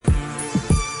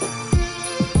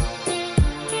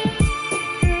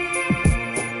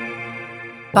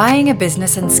Buying a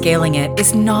business and scaling it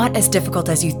is not as difficult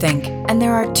as you think, and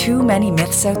there are too many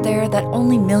myths out there that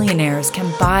only millionaires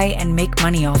can buy and make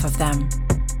money off of them.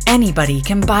 Anybody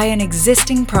can buy an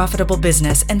existing profitable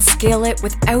business and scale it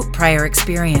without prior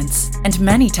experience, and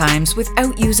many times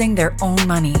without using their own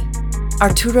money.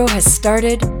 Arturo has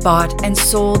started, bought, and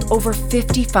sold over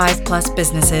 55 plus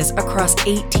businesses across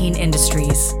 18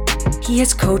 industries. He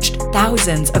has coached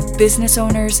thousands of business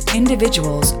owners,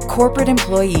 individuals, corporate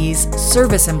employees,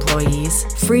 service employees,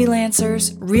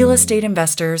 freelancers, real estate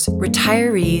investors,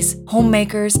 retirees,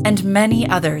 homemakers, and many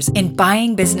others in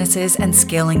buying businesses and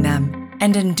scaling them,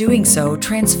 and in doing so,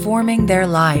 transforming their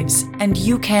lives. And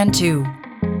you can too.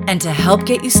 And to help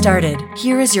get you started,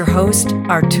 here is your host,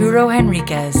 Arturo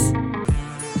Henriquez.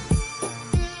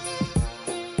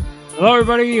 Hello,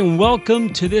 everybody, and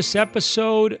welcome to this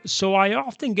episode. So I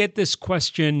often get this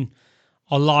question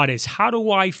a lot is, how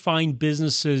do I find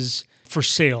businesses for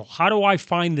sale? How do I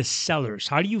find the sellers?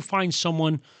 How do you find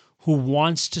someone who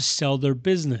wants to sell their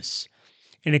business?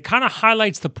 And it kind of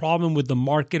highlights the problem with the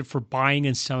market for buying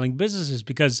and selling businesses,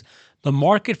 because the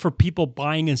market for people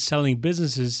buying and selling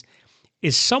businesses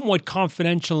is somewhat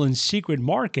confidential and secret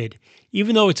market,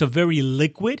 even though it's a very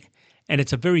liquid and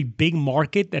it's a very big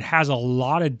market that has a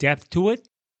lot of depth to it.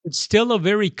 It's still a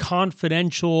very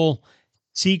confidential,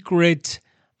 secret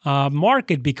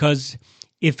market, because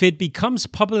if it becomes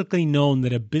publicly known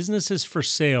that a business is for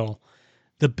sale,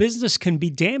 the business can be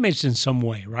damaged in some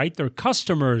way, right? Their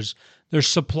customers, their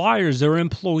suppliers, their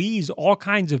employees, all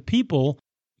kinds of people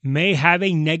may have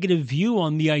a negative view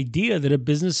on the idea that a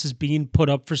business is being put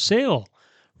up for sale,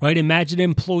 right? Imagine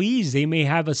employees, they may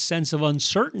have a sense of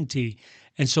uncertainty,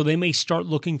 and so they may start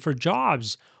looking for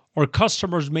jobs, or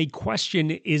customers may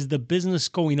question, is the business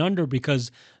going under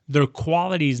because their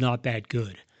quality is not that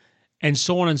good? And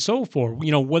so on and so forth.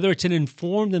 You know, whether it's an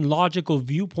informed and logical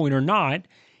viewpoint or not,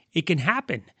 it can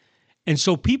happen. And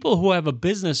so people who have a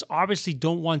business obviously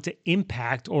don't want to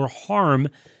impact or harm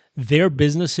their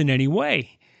business in any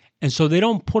way. And so they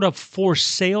don't put a for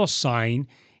sale sign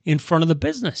in front of the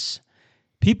business.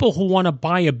 People who want to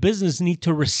buy a business need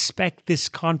to respect this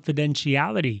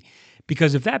confidentiality,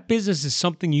 because if that business is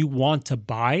something you want to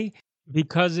buy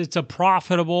because it's a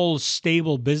profitable,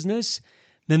 stable business,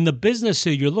 then the business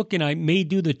that you're looking at may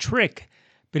do the trick.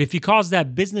 But if you cause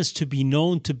that business to be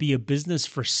known to be a business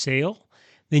for sale,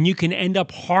 then you can end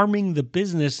up harming the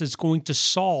business that's going to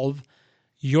solve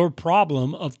your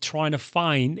problem of trying to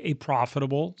find a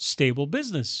profitable, stable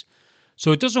business.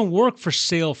 So it doesn't work for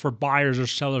sale for buyers or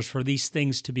sellers for these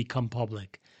things to become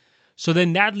public. So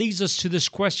then that leads us to this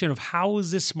question of, how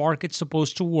is this market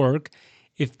supposed to work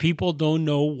if people don't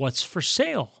know what's for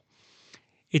sale?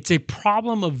 It's a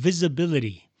problem of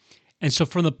visibility. And so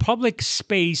from the public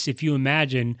space, if you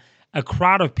imagine a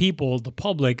crowd of people, the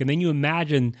public, and then you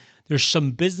imagine there's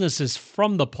some businesses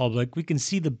from the public, we can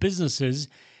see the businesses,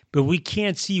 but we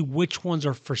can't see which ones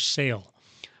are for sale.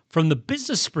 From the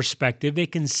business perspective, they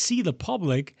can see the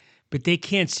public, but they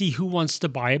can't see who wants to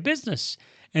buy a business,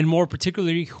 and more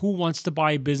particularly, who wants to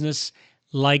buy a business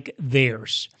like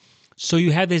theirs. So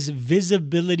you have this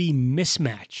visibility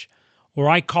mismatch, or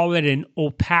I call it an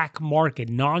opaque market,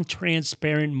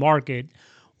 non-transparent market,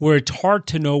 where it's hard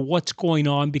to know what's going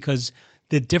on because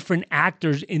the different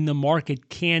actors in the market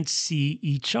can't see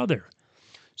each other.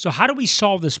 So how do we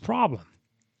solve this problem?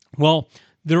 Well,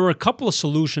 there are a couple of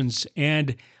solutions,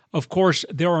 and of course,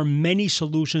 there are many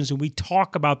solutions, and we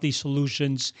talk about these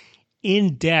solutions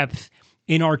in depth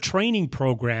in our training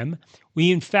program.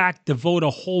 We, in fact, devote a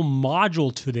whole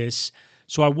module to this,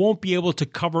 so I won't be able to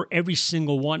cover every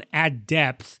single one at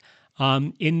depth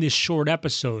in this short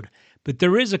episode. But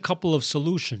there is a couple of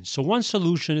solutions. So one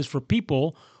solution is for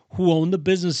people who own the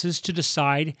businesses to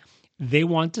decide they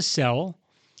want to sell,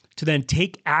 to then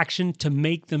take action to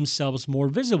make themselves more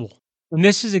visible. And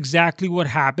this is exactly what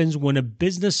happens when a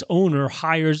business owner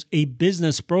hires a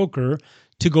business broker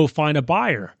to go find a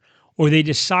buyer, or they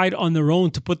decide on their own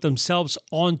to put themselves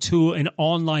onto an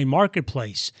online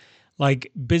marketplace like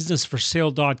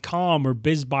businessforsale.com or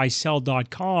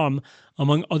bizbuysell.com,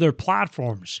 among other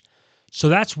platforms. So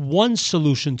that's one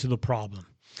solution to the problem.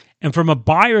 And from a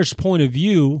buyer's point of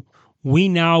view, we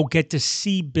now get to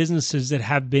see businesses that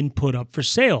have been put up for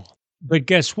sale. But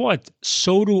guess what?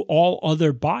 So do all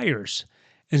other buyers.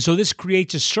 And so this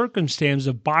creates a circumstance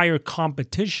of buyer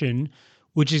competition,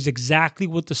 which is exactly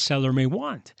what the seller may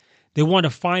want. They want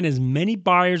to find as many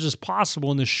buyers as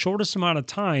possible in the shortest amount of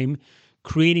time,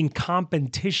 creating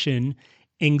competition,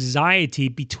 anxiety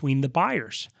between the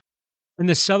buyers. And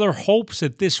the seller hopes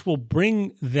that this will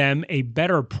bring them a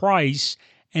better price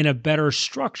and a better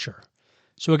structure.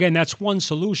 So again, that's one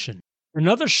solution.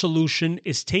 Another solution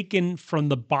is taken from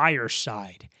the buyer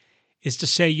side, is to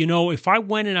say, if I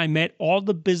went and I met all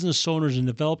the business owners and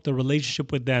developed a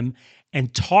relationship with them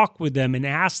and talked with them and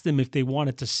asked them if they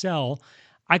wanted to sell,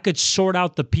 I could sort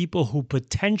out the people who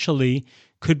potentially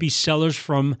could be sellers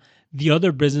from the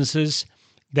other businesses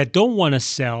that don't want to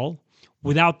sell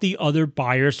without the other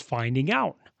buyers finding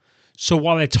out. So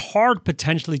while it's hard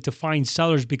potentially to find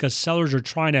sellers because sellers are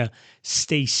trying to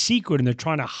stay secret and they're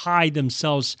trying to hide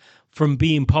themselves from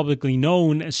being publicly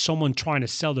known as someone trying to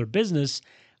sell their business,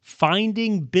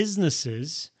 finding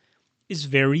businesses is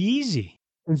very easy.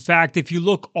 In fact, if you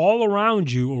look all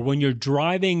around you or when you're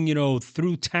driving,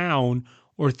 through town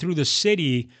or through the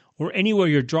city or anywhere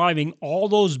you're driving, all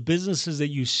those businesses that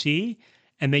you see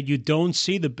and that you don't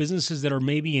see, the businesses that are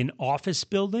maybe in office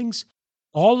buildings,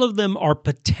 all of them are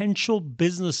potential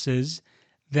businesses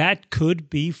that could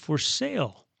be for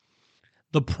sale.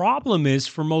 The problem is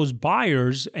for most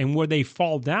buyers and where they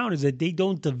fall down is that they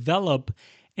don't develop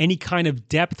any kind of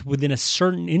depth within a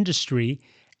certain industry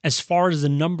as far as the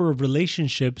number of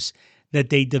relationships that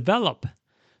they develop.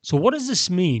 So what does this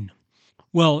mean?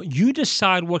 Well, you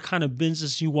decide what kind of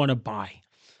business you want to buy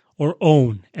or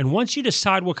own. And once you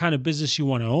decide what kind of business you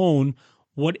want to own,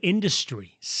 what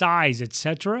industry, size,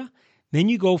 etc., then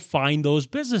you go find those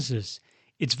businesses.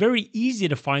 It's very easy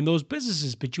to find those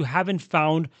businesses, but you haven't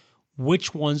found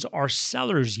which ones are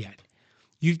sellers yet.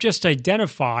 You've just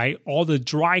identified all the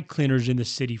dry cleaners in the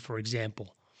city, for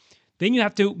example. Then you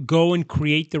have to go and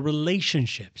create the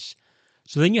relationships.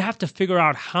 So then you have to figure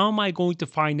out, how am I going to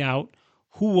find out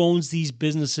who owns these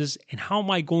businesses and how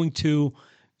am I going to,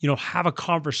 have a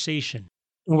conversation?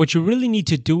 And what you really need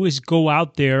to do is go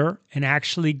out there and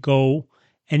actually go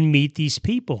and meet these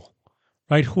people,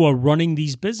 right, who are running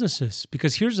these businesses.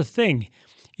 Because here's the thing.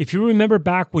 If you remember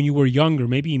back when you were younger,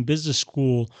 maybe in business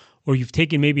school, or you've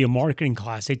taken maybe a marketing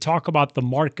class, they talk about the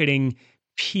marketing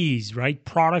P's, right?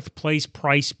 Product, place,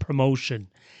 price, promotion.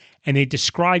 And they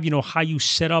describe, how you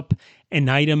set up an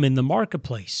item in the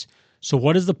marketplace. So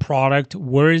what is the product?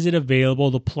 Where is it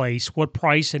available? The place, what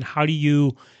price, and how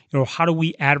do how do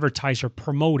we advertise or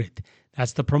promote it?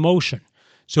 That's the promotion.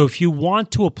 So if you want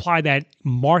to apply that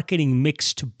marketing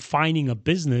mix to finding a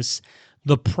business,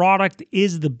 the product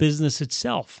is the business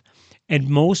itself. And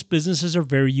most businesses are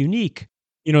very unique.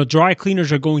 Dry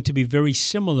cleaners are going to be very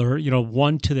similar,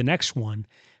 one to the next one.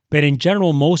 But in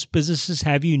general, most businesses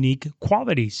have unique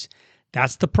qualities.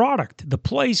 That's the product. The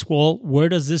place, well, where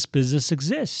does this business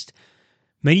exist?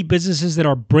 Many businesses that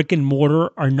are brick and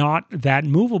mortar are not that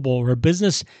movable, or a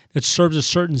business that serves a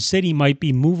certain city might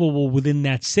be movable within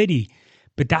that city.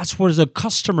 But that's where the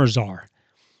customers are.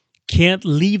 Can't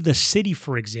leave the city,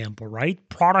 for example, right?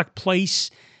 Product,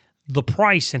 place, the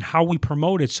price, and how we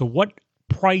promote it. So what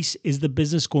price is the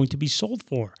business going to be sold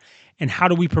for? And how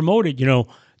do we promote it?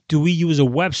 Do we use a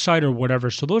website or whatever?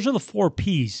 So those are the 4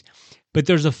 P's. But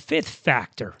there's a fifth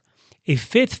factor. A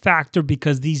fifth factor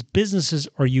because these businesses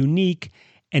are unique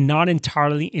and not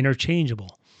entirely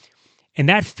interchangeable. And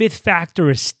that fifth factor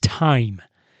is time.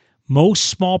 Most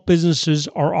small businesses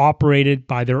are operated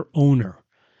by their owner.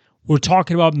 We're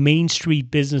talking about Main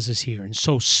Street businesses here. And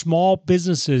so small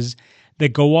businesses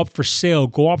that go up for sale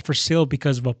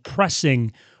because of a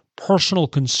pressing personal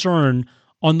concern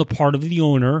on the part of the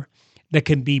owner that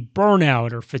can be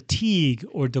burnout or fatigue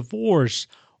or divorce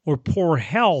or poor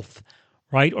health,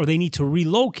 right? Or they need to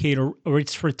relocate or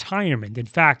it's retirement. In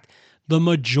fact, the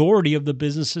majority of the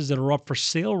businesses that are up for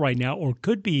sale right now or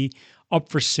could be up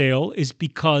for sale is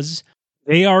because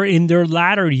they are in their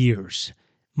latter years.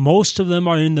 Most of them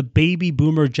are in the baby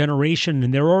boomer generation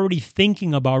and they're already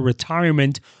thinking about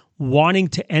retirement, wanting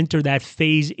to enter that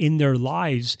phase in their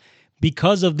lives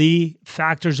because of the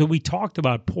factors that we talked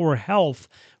about: poor health,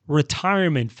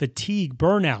 retirement, fatigue,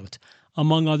 burnout,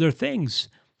 among other things.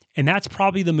 And that's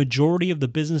probably the majority of the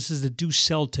businesses that do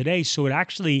sell today. So it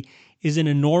actually is an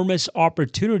enormous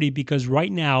opportunity because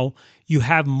right now you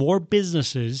have more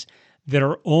businesses that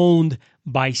are owned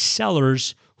by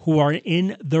sellers who are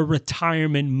in the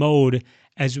retirement mode,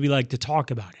 as we like to talk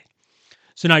about it.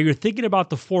 So now you're thinking about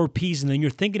the 4 P's, and then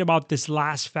you're thinking about this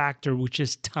last factor, which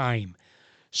is time.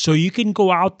 So you can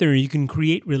go out there and you can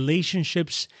create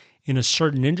relationships in a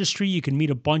certain industry. You can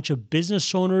meet a bunch of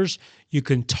business owners. You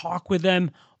can talk with them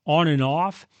on and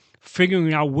off,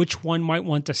 figuring out which one might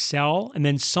want to sell, and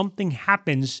then something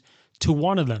happens to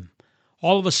one of them.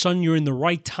 All of a sudden, you're in the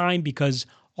right time because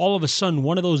all of a sudden,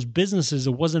 one of those businesses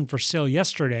that wasn't for sale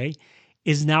yesterday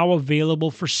is now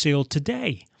available for sale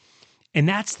today. And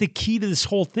that's the key to this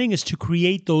whole thing, is to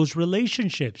create those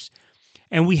relationships.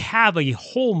 And we have a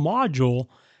whole module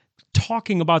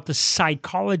talking about the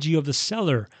psychology of the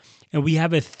seller And we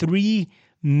have a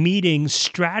 3-meeting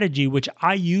strategy, which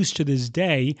I use to this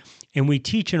day, and we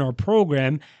teach in our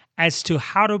program as to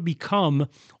how to become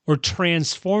or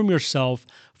transform yourself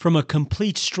from a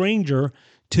complete stranger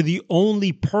to the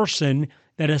only person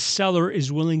that a seller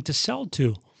is willing to sell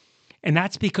to. And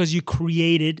that's because you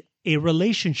created a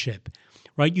relationship,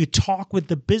 right? You talk with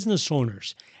the business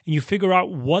owners and you figure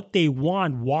out what they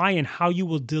want, why, and how you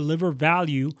will deliver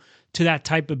value to that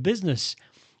type of business,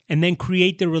 and then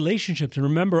create the relationships. And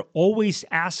remember, always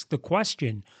ask the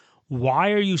question,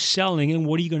 why are you selling and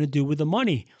what are you going to do with the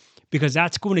money? Because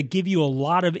that's going to give you a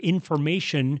lot of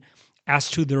information as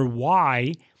to their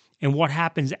why and what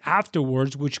happens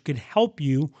afterwards, which could help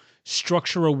you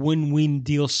structure a win-win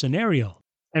deal scenario.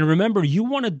 And remember, you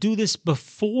want to do this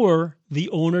before the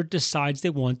owner decides they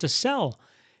want to sell,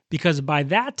 because by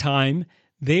that time,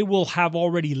 they will have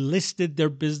already listed their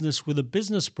business with a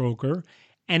business broker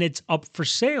and it's up for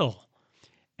sale.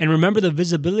 And remember the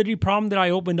visibility problem that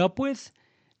I opened up with?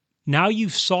 Now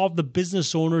you've solved the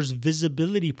business owner's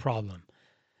visibility problem.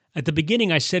 At the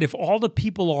beginning, I said if all the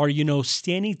people are,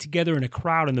 standing together in a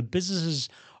crowd and the businesses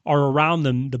are around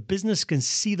them, the business can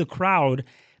see the crowd,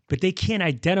 but they can't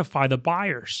identify the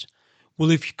buyers.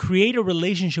 Well, if you create a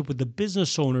relationship with the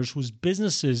business owners whose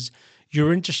businesses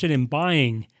you're interested in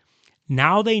buying,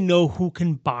 now they know who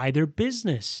can buy their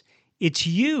business. It's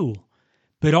you.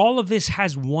 But all of this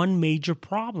has one major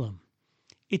problem.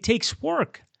 It takes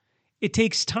work. It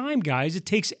takes time, guys. It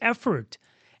takes effort.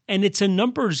 And it's a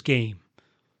numbers game,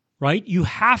 right? You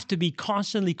have to be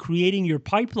constantly creating your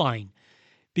pipeline,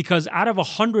 because out of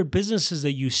 100 businesses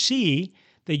that you see,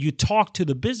 that you talk to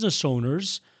the business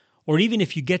owners, or even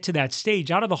if you get to that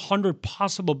stage, out of the 100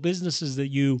 possible businesses that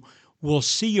you will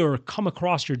see or come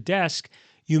across your desk,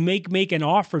 you make an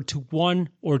offer to 1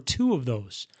 or 2 of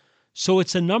those. So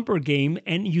it's a number game,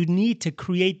 and you need to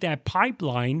create that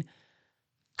pipeline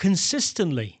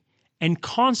consistently and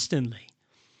constantly.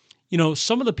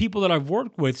 Some of the people that I've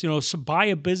worked with, buy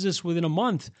a business within a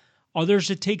month. Others,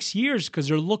 it takes years because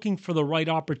they're looking for the right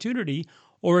opportunity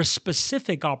or a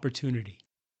specific opportunity.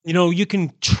 You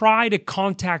can try to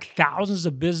contact thousands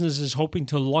of businesses hoping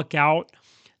to luck out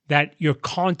that you're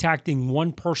contacting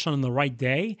one person on the right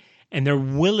day and they're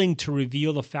willing to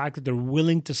reveal the fact that they're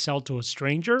willing to sell to a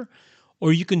stranger.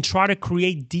 Or you can try to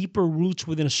create deeper roots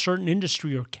within a certain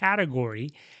industry or category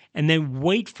and then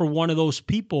wait for one of those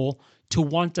people to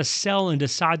want to sell and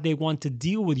decide they want to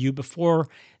deal with you before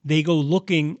they go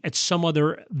looking at some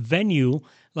other venue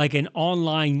like an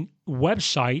online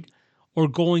website or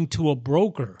going to a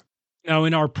broker. Now,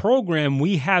 in our program,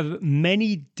 we have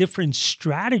many different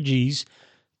strategies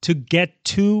to get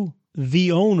to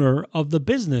the owner of the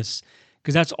business,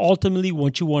 because that's ultimately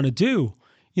what you want to do.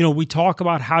 We talk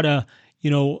about how to,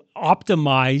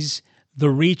 optimize the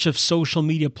reach of social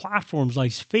media platforms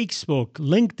like Facebook,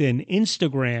 LinkedIn,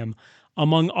 Instagram,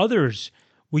 among others.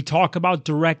 We talk about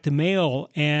direct mail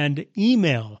and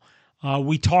email.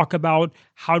 We talk about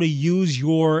how to use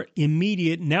your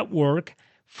immediate network,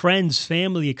 friends,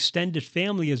 family, extended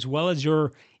family, as well as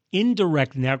your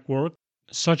indirect network,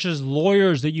 such as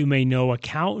lawyers that you may know,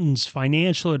 accountants,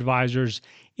 financial advisors,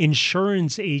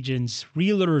 insurance agents,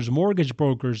 realtors, mortgage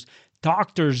brokers,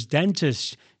 doctors,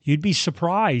 dentists. You'd be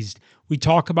surprised. We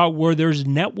talk about where there's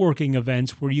networking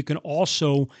events where you can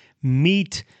also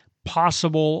meet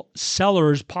possible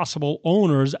sellers, possible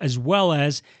owners, as well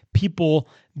as people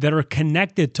that are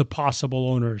connected to possible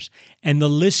owners. And the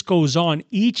list goes on.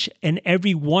 Each and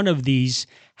every one of these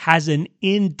has an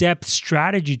in-depth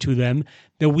strategy to them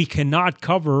that we cannot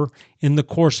cover in the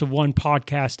course of one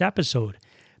podcast episode.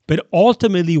 But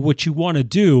ultimately, what you want to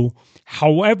do,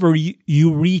 however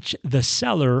you reach the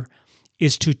seller,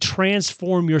 is to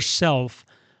transform yourself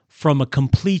from a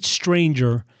complete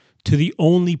stranger to the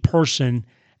only person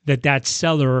that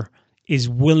seller is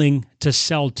willing to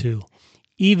sell to,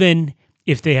 even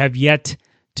if they have yet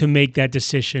to make that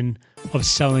decision of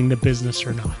selling the business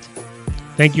or not.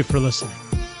 Thank you for listening.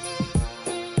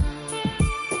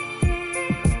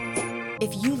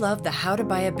 If you love the How to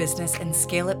Buy a Business and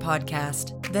Scale It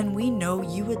podcast, then we know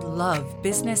you would love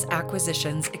Business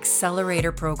Acquisition's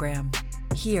Accelerator program.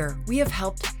 Here, we have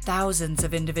helped thousands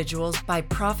of individuals buy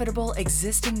profitable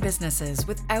existing businesses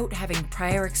without having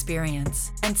prior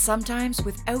experience, and sometimes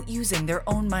without using their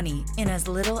own money in as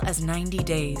little as 90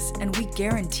 days, and we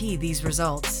guarantee these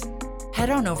results. Head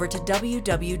on over to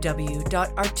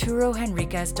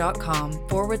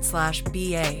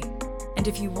www.arturohenriquez.com/BA And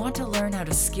if you want to learn how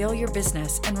to scale your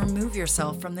business and remove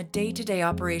yourself from the day-to-day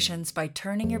operations by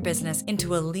turning your business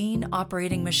into a lean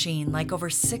operating machine like over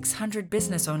 600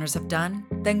 business owners have done,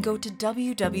 then go to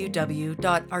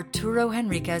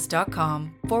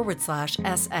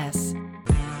www.arturohenriquez.com/SS.